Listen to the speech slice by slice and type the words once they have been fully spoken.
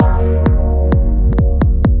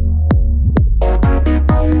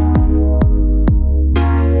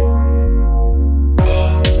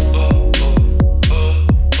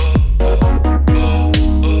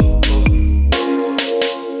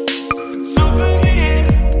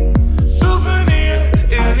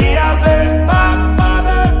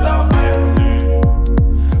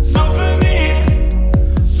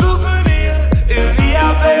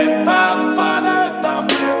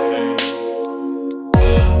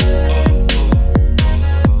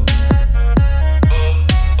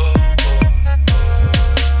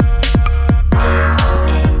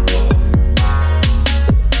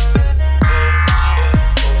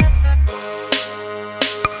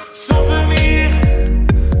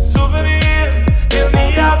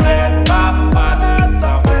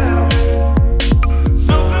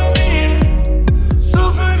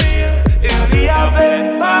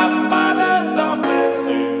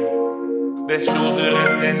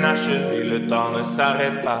inachevées, le temps ne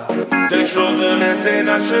s'arrête pas. Des choses restent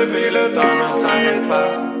inachevées, le temps ne s'arrête pas.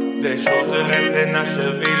 Des choses restent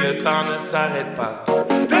inachevées, le temps ne s'arrête pas.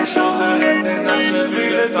 Des choses restent inachevées,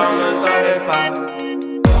 le temps ne s'arrête pas.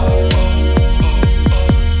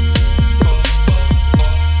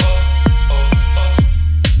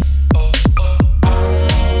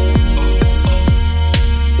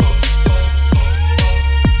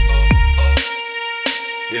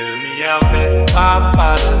 Il n'y avait pas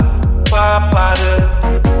de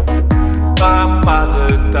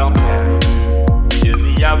temps perdu. Il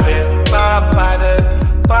n'y avait pas de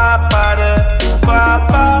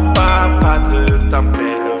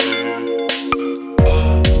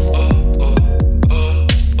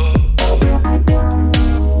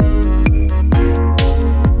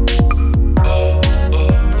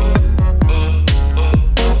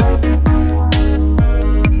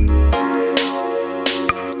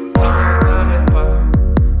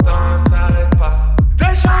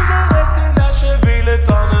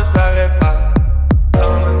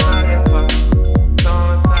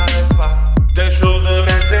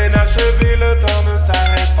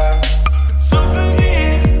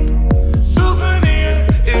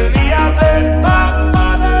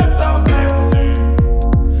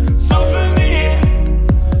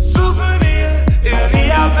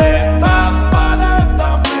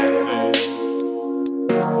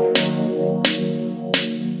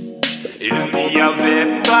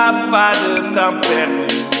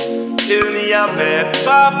perdu. Il n'y avait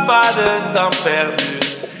pas de temps perdu.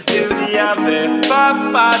 Il n'y avait pas de temps perdu. Il n'y avait pas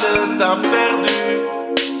de temps perdu.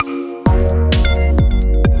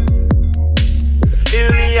 Il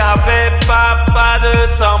n'y avait pas de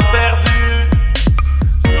temps perdu.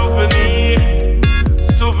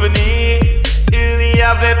 Souvenirs, il n'y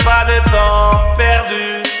avait pas de temps perdu.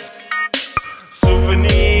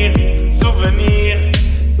 Souvenirs,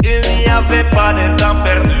 il n'y avait pas de temps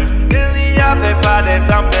perdu. Il n'y avait pas de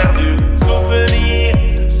temps perdu.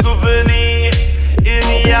 Souvenirs, il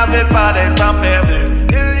n'y avait pas de temps perdu.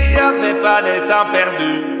 Il n'y avait pas de temps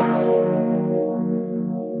perdu.